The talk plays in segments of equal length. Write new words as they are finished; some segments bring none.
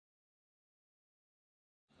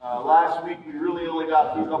Last week we really only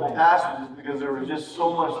got through a couple passages because there was just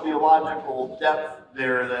so much theological depth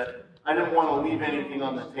there that I didn't want to leave anything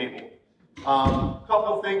on the table. A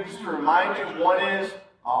couple things to remind you. One is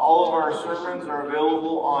all of our sermons are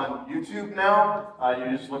available on YouTube now.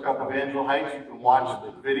 You just look up Evangel Heights. You can watch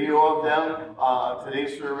the video of them.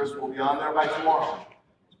 Today's service will be on there by tomorrow.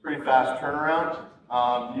 It's a pretty fast turnaround.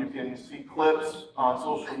 You can see clips on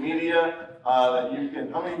social media. That you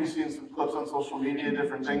can. How many of you seen some clips on social media,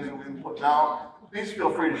 different things that we've been putting out? Please feel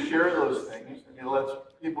free to share those things. It lets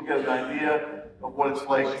people get an idea of what it's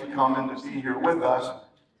like to come and to be here with us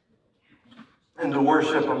and to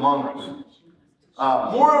worship among us.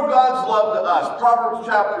 More of God's love to us. Proverbs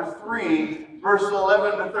chapter 3, verse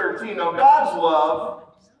 11 to 13. Now, God's love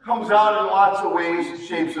comes out in lots of ways,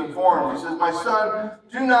 shapes, and forms. He says, "My son,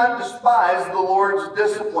 do not despise the Lord's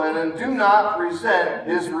discipline, and do not resent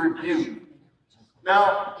his rebuke."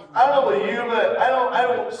 Now, I don't know about you, but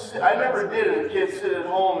I never did as a kid sit at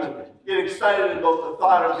home and get excited about the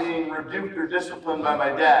thought of being rebuked or disciplined by my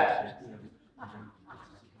dad.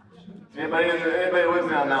 Anybody with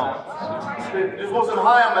me on that one? It just wasn't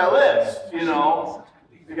high on my list, you know,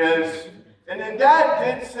 because, and then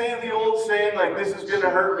Dad did say the old saying, like, this is going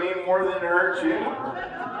to hurt me more than it hurts you.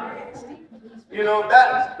 You know,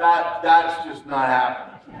 that's just not happening.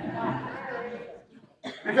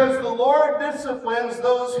 Because the Lord disciplines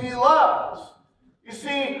those he loves. You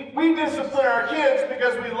see, we discipline our kids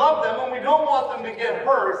because we love them and we don't want them to get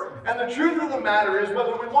hurt. And the truth of the matter is,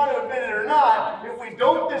 whether we want to admit it or not, if we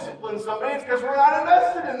don't discipline somebody, it's because we're not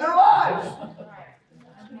invested in their lives.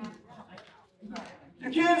 You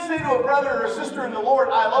can't say to a brother or sister in the Lord,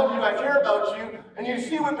 I love you, I care about you, and you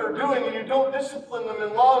see what they're doing and you don't discipline them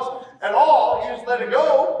in love at all, you just let it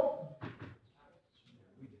go.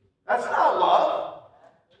 That's not love.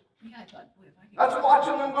 That's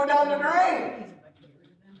watching them go down the drain.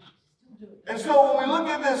 And so when we look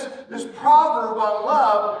at this proverb on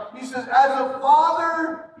love, he says, as a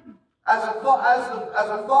father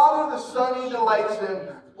the son he delights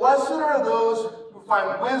in, blessed are those who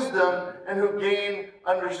find wisdom and who gain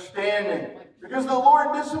understanding. Because the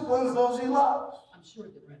Lord disciplines those he loves.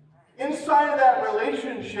 Inside of that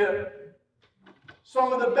relationship,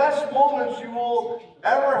 some of the best moments you will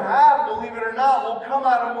ever have, believe it or not, will come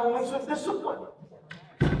out of moments of discipline.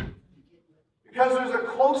 Because there's a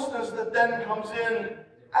closeness that then comes in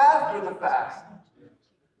after the fact.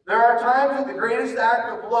 There are times that the greatest act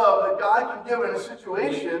of love that God can give in a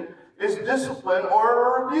situation is discipline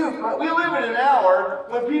or a rebuke. But we live in an hour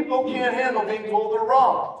when people can't handle being told they're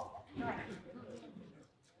wrong. I'm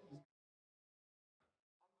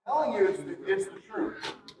telling you, it's the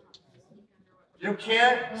truth. You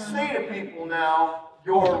can't say to people now,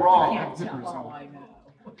 you're wrong.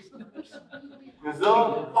 Because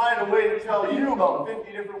they'll find a way to tell you about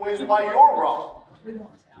 50 different ways why you're wrong.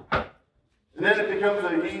 And then it becomes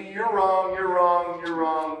you're wrong, you're wrong, you're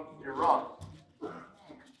wrong, you're wrong.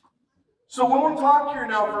 So we want to talk here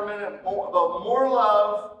now for a minute about more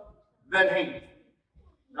love than hate.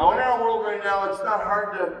 Now in our world right now, it's not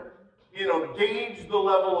hard to gauge the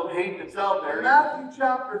level of hate that's out there. In Matthew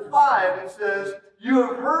chapter 5, it says, you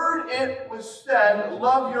have heard it was said,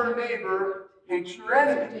 love your neighbor, hate your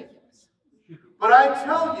enemy. But I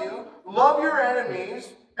tell you, love your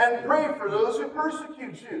enemies and pray for those who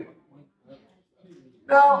persecute you.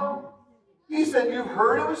 Now, he said, you've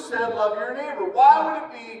heard it was said, love your neighbor. Why would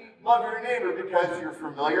it be love your neighbor? Because you're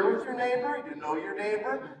familiar with your neighbor, you know your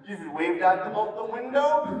neighbor, you've waved at them out the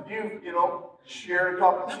window, you've, shared a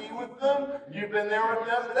cup of tea with them, you've been there with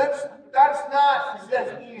them. That's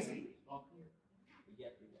easy.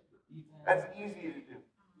 That's easy to do.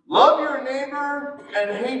 Love your neighbor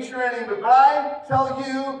and hate your enemy. But I tell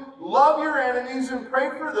you, love your enemies and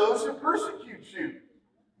pray for those who persecute you.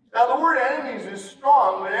 Now, the word enemies is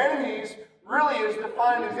strong, but enemies really is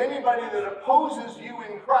defined as anybody that opposes you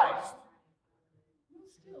in Christ.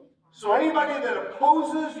 So anybody that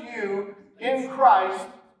opposes you in Christ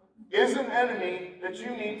is an enemy that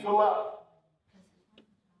you need to love.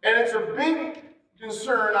 And it's a big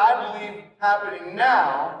concern, I believe, happening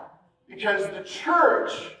now, because the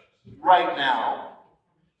church right now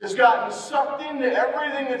has gotten sucked into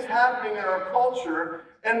everything that's happening in our culture,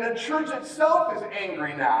 and the church itself is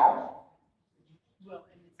angry now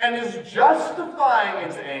and is justifying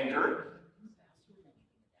its anger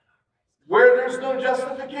where there's no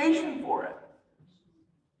justification for it.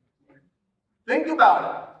 Think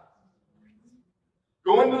about it.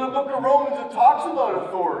 Go into the book of Romans, it talks about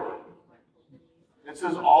authority. It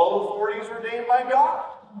says all authority is ordained by God.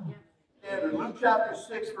 And in Luke chapter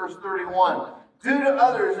 6, verse 31, do to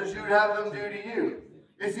others as you would have them do to you.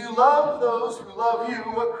 If you love those who love you,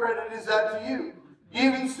 what credit is that to you?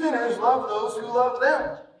 Even sinners love those who love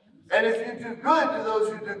them. And if you do good to those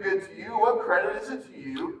who do good to you, what credit is it to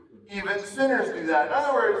you? Even sinners do that. In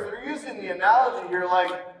other words, they're using the analogy here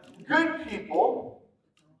like good people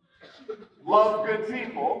love good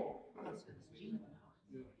people,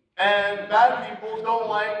 and bad people don't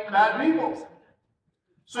like bad people.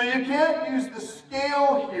 So you can't use the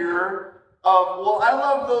scale here of, well, I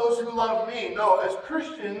love those who love me. No, as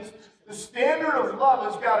Christians, the standard of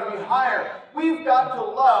love has got to be higher. We've got to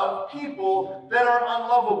love people that are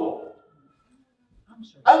unlovable.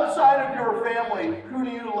 Outside of your family, who do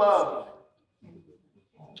you love?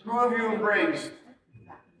 Who have you embraced?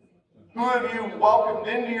 Who have you welcomed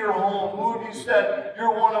into your home? Who have you said,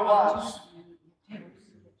 you're one of us?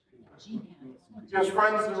 Because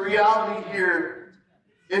friends, the reality here,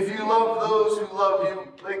 if you love those who love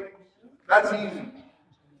you, like, that's easy.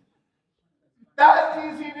 That's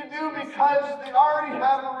easy to do because they already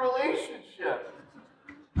have a relationship.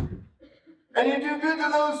 And you do good to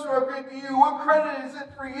those who are good to you. What credit is it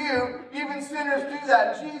for you? Even sinners do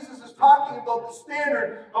that. Jesus is talking about the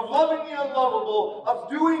standard of loving the unlovable, of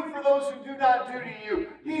doing for those who do not do to you.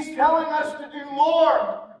 He's telling us to do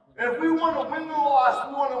more. And if we want to win the lost,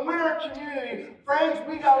 we want to win our community, friends,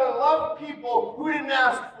 we got to love people who didn't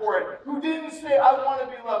ask for it, who didn't say, I want to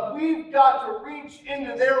be loved. We've got to reach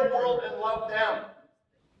into their world and love them.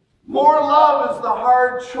 More love is the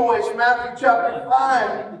hard choice. Matthew chapter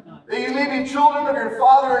 5. That you may be children of your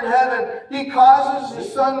Father in heaven. He causes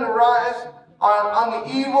His sun to rise on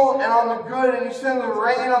the evil and on the good, and He sends the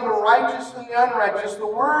rain on the righteous and the unrighteous. The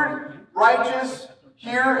word righteous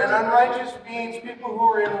here and unrighteous means people who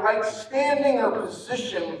are in right standing or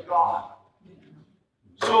position with God.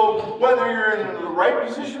 So whether you're in the right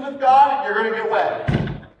position with God, you're going to get wet.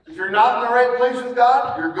 If you're not in the right place with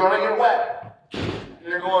God, you're going to get wet. And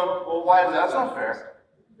you're going, well, why is that? That's not fair.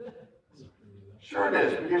 Sure it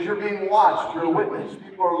is, because you're being watched. You're a witness.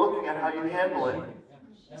 People are looking at how you handle it.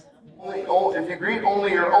 If you greet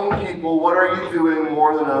only your own people, what are you doing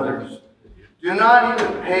more than others? Do not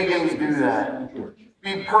even pagans do that.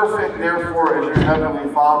 Be perfect, therefore, as your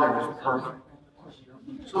heavenly Father is perfect.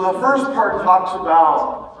 So the first part talks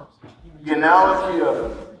about the analogy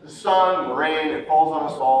of the sun, the rain. It falls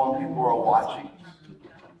on us all, and people are watching.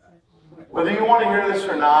 Whether you want to hear this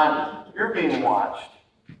or not, you're being watched.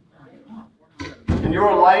 In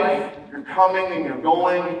your life, you're coming and you're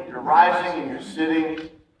going, you're rising and you're sitting,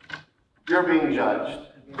 you're being judged.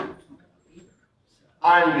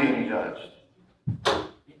 I'm being judged.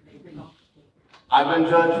 I've been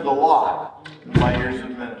judged a lot in my years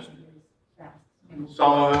of ministry.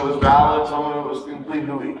 Some of it was valid, some of it was complete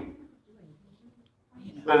hooey.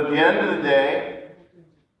 But at the end of the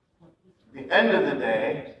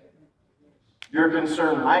day, your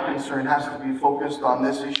concern, my concern, has to be focused on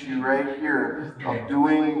this issue right here of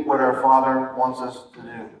doing what our Father wants us to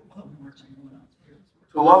do.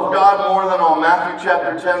 To love God more than all. Matthew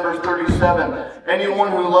chapter 10, verse 37.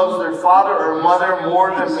 Anyone who loves their father or mother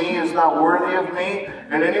more than me is not worthy of me.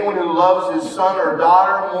 And anyone who loves his son or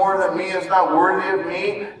daughter more than me is not worthy of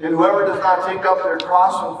me. And whoever does not take up their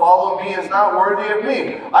cross and follow me is not worthy of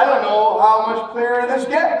me. I don't know how much clearer this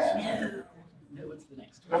gets.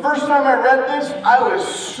 The first time I read this, I was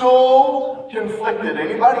so conflicted.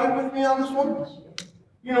 Anybody with me on this one?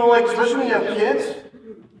 You know, like, especially when you have kids.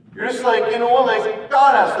 You're just like, you know what, like,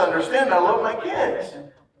 God has to understand I love my kids.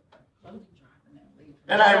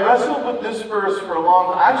 And I wrestled with this verse for a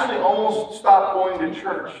long time. I actually almost stopped going to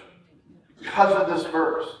church because of this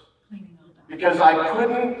verse. Because I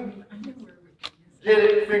couldn't get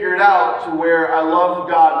it figured out to where I loved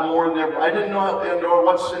God more than ever. I didn't know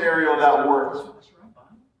what scenario that worked.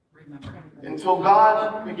 Until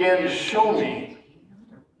God began to show me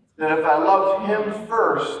that if I loved Him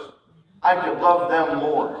first, I could love them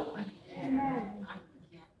more.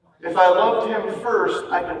 If I loved Him first,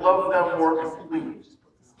 I could love them more completely.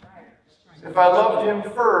 If I loved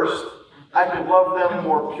Him first, I could love them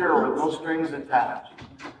more pure with no strings attached.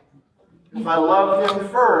 If I loved Him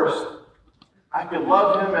first, I could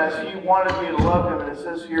love Him as He wanted me to love Him, and it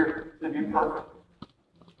says here to be perfect.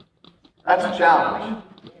 That's a challenge.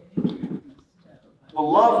 To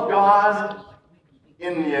love God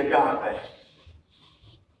in the agape.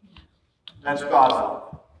 That's God's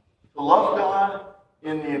love. To love God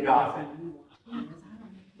in the agape.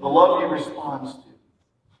 The love He responds to.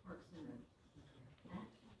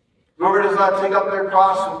 Whoever does not take up their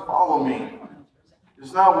cross and follow me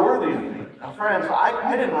is not worthy of me. Now, friends,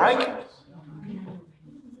 I didn't write this.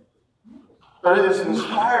 But it is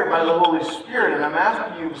inspired by the Holy Spirit, and I'm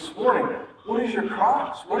asking you this morning, what is your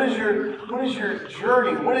cross? What is your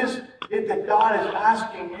journey? What is it that God is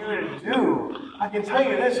asking you to do? I can tell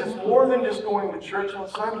you this, it's more than just going to church on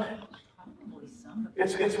Sunday.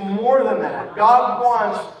 It's more than that. God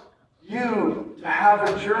wants you to have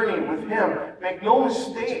a journey with Him. Make no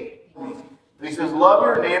mistake. He says, love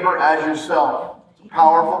your neighbor as yourself. It's a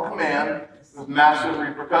powerful command with massive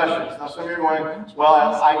repercussions. Now some of you are going, well,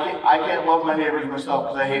 I can't love my neighbors myself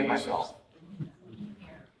because I hate myself.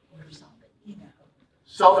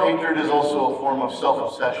 Self-hatred is also a form of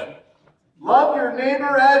self-obsession. Love your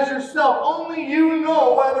neighbor as yourself. Only you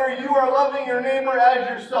know whether you are loving your neighbor as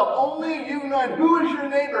yourself. Only you know. And who is your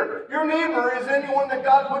neighbor? Your neighbor is anyone that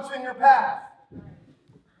God puts in your path.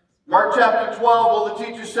 Mark chapter 12, well, the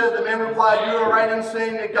teacher said, the man replied, you are right in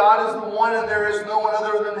saying that God is the one and there is no one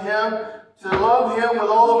other than Him. To love Him with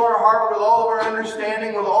all of our heart, with all of our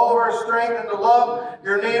understanding, with all of our strength, and to love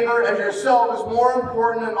your neighbor as yourself is more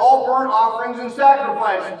important than all burnt offerings and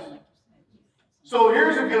sacrifices. So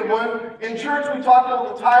here's a good one. In church we talk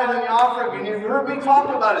about the tithe and the offering, and you've heard me talk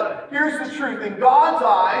about it. Here's the truth. In God's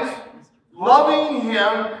eyes, loving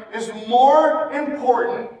Him is more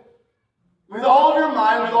important. With all of your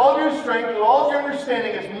mind, with all of your strength, with all of your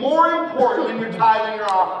understanding, it's more important than your tithe and your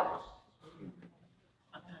offerings.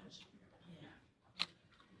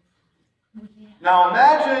 Now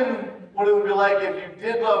imagine what it would be like if you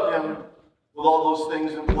did love Him with all those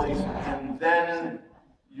things in place, and then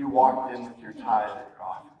you walked in with your tithe and your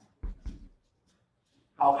offering.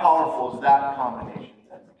 How powerful is that combination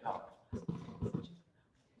then become?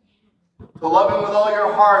 To love Him with all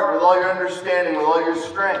your heart, with all your understanding, with all your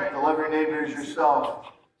strength, to love your neighbor as yourself.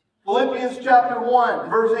 Philippians chapter 1,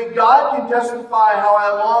 verse 8, God can testify how I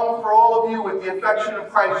long for all of you with the affection of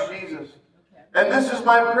Christ Jesus. And this is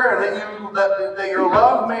my prayer, that your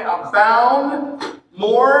love may abound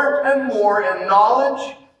more and more in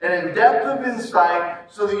knowledge and in depth of insight,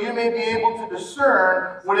 so that you may be able to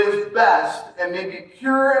discern what is best and may be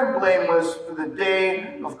pure and blameless for the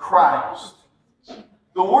day of Christ.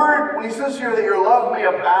 The word, when he says here that your love may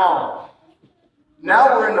abound,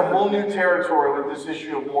 now we're in a whole new territory with this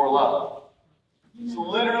issue of more love. It's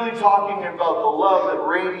literally talking about the love that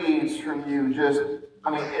radiates from you, it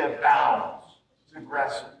abounds. It's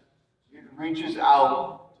aggressive. It reaches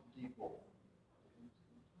out to people.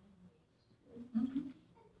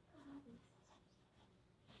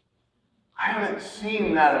 I haven't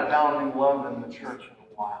seen that abounding love in the church in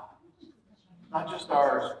a while. Not just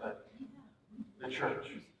ours, but the church.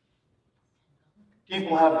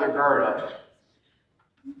 People have their guard up.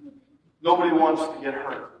 Nobody wants to get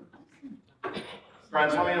hurt.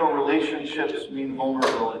 Friends, how many know relationships mean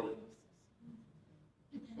vulnerability?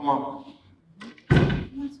 Come on.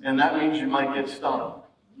 And that means you might get stung.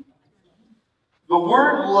 The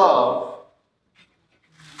word love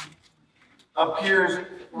appears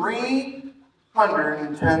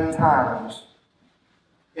 310 times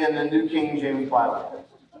in the New King James Bible.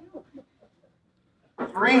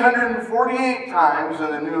 348 times in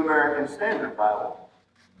the New American Standard Bible.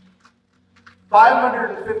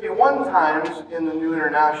 551 times in the New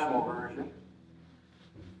International Version.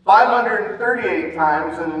 538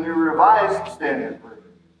 times in the New Revised Standard Version.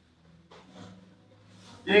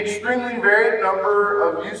 The extremely varied number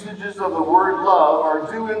of usages of the word love are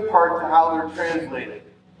due in part to how they're translated.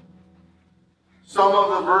 Some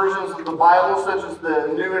of the versions of the Bible, such as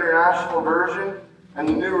the New International Version and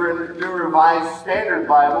the New Revised Standard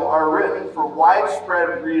Bible, are written for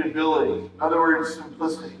widespread readability. In other words,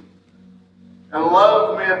 simplicity. And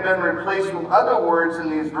love may have been replaced with other words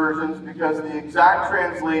in these versions because the exact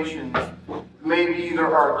translations may be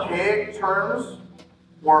either archaic terms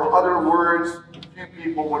or other words few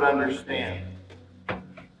people would understand.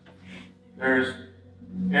 There's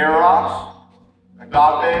eros,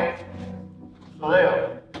 agape,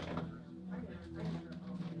 phileo.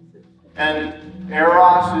 And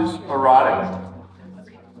eros is erotic.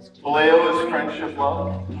 Phileo is friendship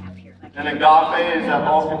love. And agape is that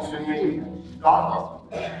all-consuming God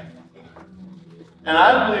love. And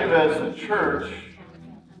I believe as a church,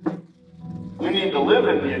 we need to live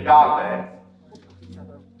in the agape.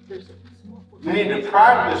 We need to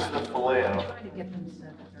practice the phileo.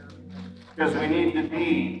 Because we need to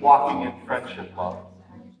be walking in friendship love.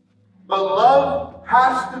 But love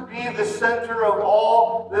has to be the center of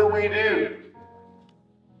all that we do.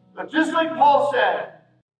 But just like Paul said,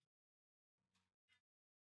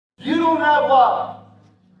 if you don't have love,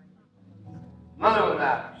 none of it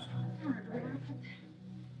matters.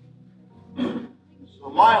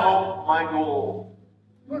 So my hope, my goal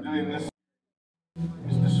in doing this